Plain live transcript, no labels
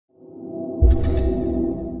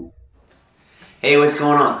Hey, what's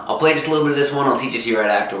going on? I'll play just a little bit of this one, I'll teach it to you right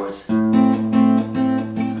afterwards.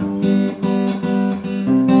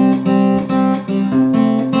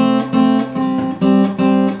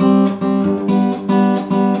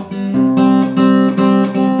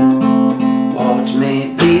 Watch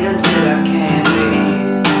me bleed until I can't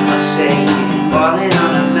breathe. I'm shaking, falling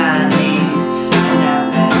on my knees. And now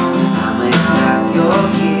that I'm without your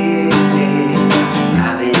kisses,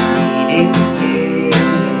 I've been needing stitches.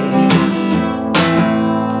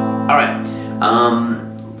 Alright,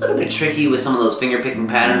 a little bit tricky with some of those finger picking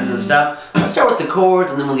patterns and stuff. Let's start with the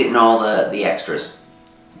chords and then we'll get into all the extras.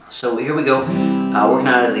 So here we go, working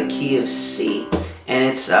out of the key of C. And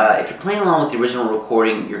it's, if you're playing along with the original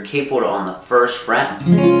recording, your capo on the first fret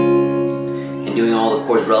and doing all the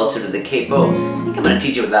chords relative to the capo. I think I'm going to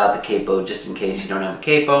teach it without the capo just in case you don't have a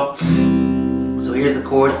capo. So here's the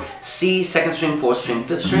chords: C, second string, fourth string,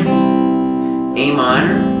 fifth string, A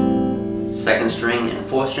minor, second string and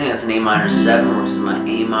fourth string, that's an A minor 7, works as my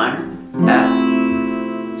A minor,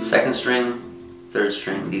 F, second string, third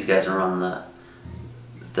string, these guys are on the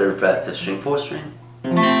third fret, fifth string, fourth string,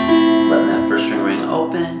 letting that first string ring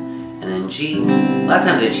open, and then G. A lot of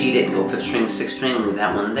times I cheat it and go fifth string, sixth string, leave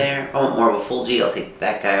that one there. If I want more of a full G, I'll take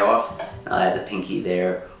that guy off, and I'll add the pinky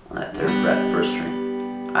there on that third fret, first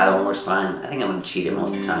string. Either one works fine. I think I'm going to cheat it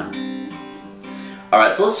most of the time.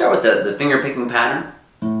 Alright, so let's start with the finger picking pattern.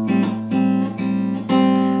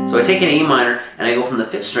 So I take an A minor, and I go from the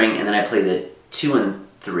fifth string, and then I play the 2 and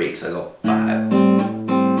 3, so I go 5.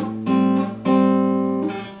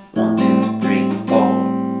 1, 2, 3,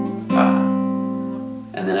 4, 5.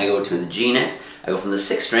 And then I go to the G next. I go from the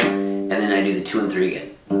 6th string, and then I do the 2 and 3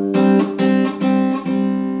 again.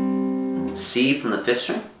 C from the 5th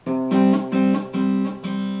string.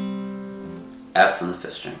 F from the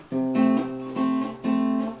 5th string.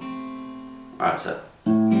 Alright, so.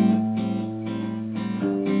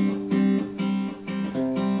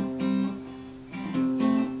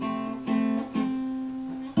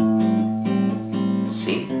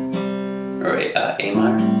 C, or A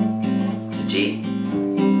minor to G,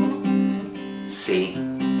 C,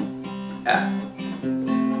 F.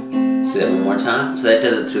 See that one more time? So that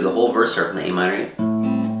does it through the whole verse, start from the A minor again.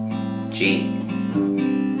 G,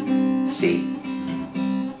 C,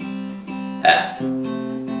 F.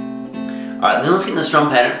 Alright, then let's get in the strum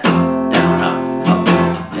pattern. Down, up, up,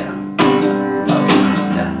 down, up,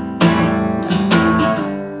 down, down,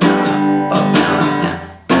 up,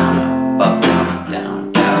 down, up,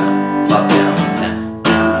 down,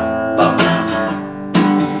 up,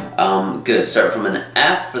 down. Good. Start from an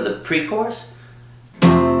F for the pre-chorus.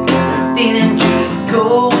 Feeling G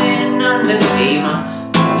going under A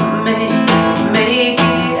minor. Make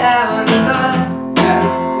it out alive.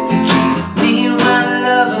 G, me my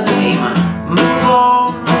lover. A minor. Move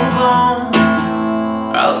on, move on.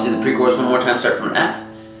 Alright, let's do the pre-chorus one more time. Start from an F.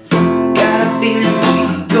 Got a feeling G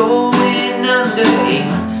going under A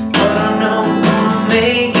minor, but I know I'll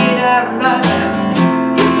make it out alive.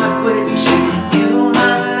 If I quit you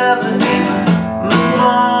my lover. A minor. Move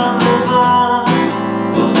on, move on.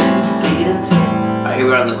 Well, then bleed until. Alright, here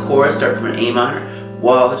we're on the chorus. Start from an A minor.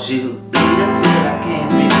 Watch you bleed until I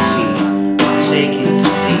can't reach you. I'm shaking,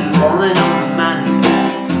 see, falling on my knees.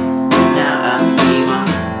 Now I'm A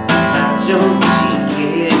minor. Got your cheek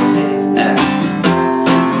kisses.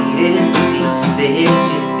 Needing C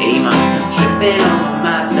stitches. A minor. Tripping on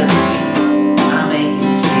myself. I'm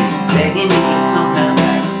making C, begging me to come back.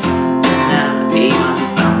 Now I'm A minor.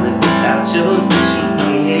 I'm living without your cheek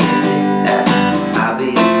kisses. I'll be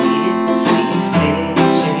needing C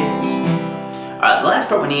stitches. Alright, the last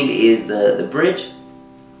part we need is the bridge.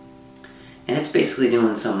 And it's basically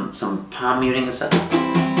doing some palm muting and stuff.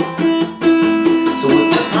 So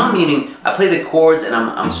with the palm muting, I play the chords and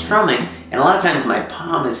I'm strumming, and a lot of times my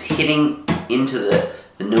palm is hitting into the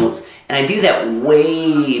notes, and I do that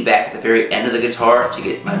way back at the very end of the guitar to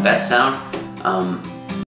get my best sound.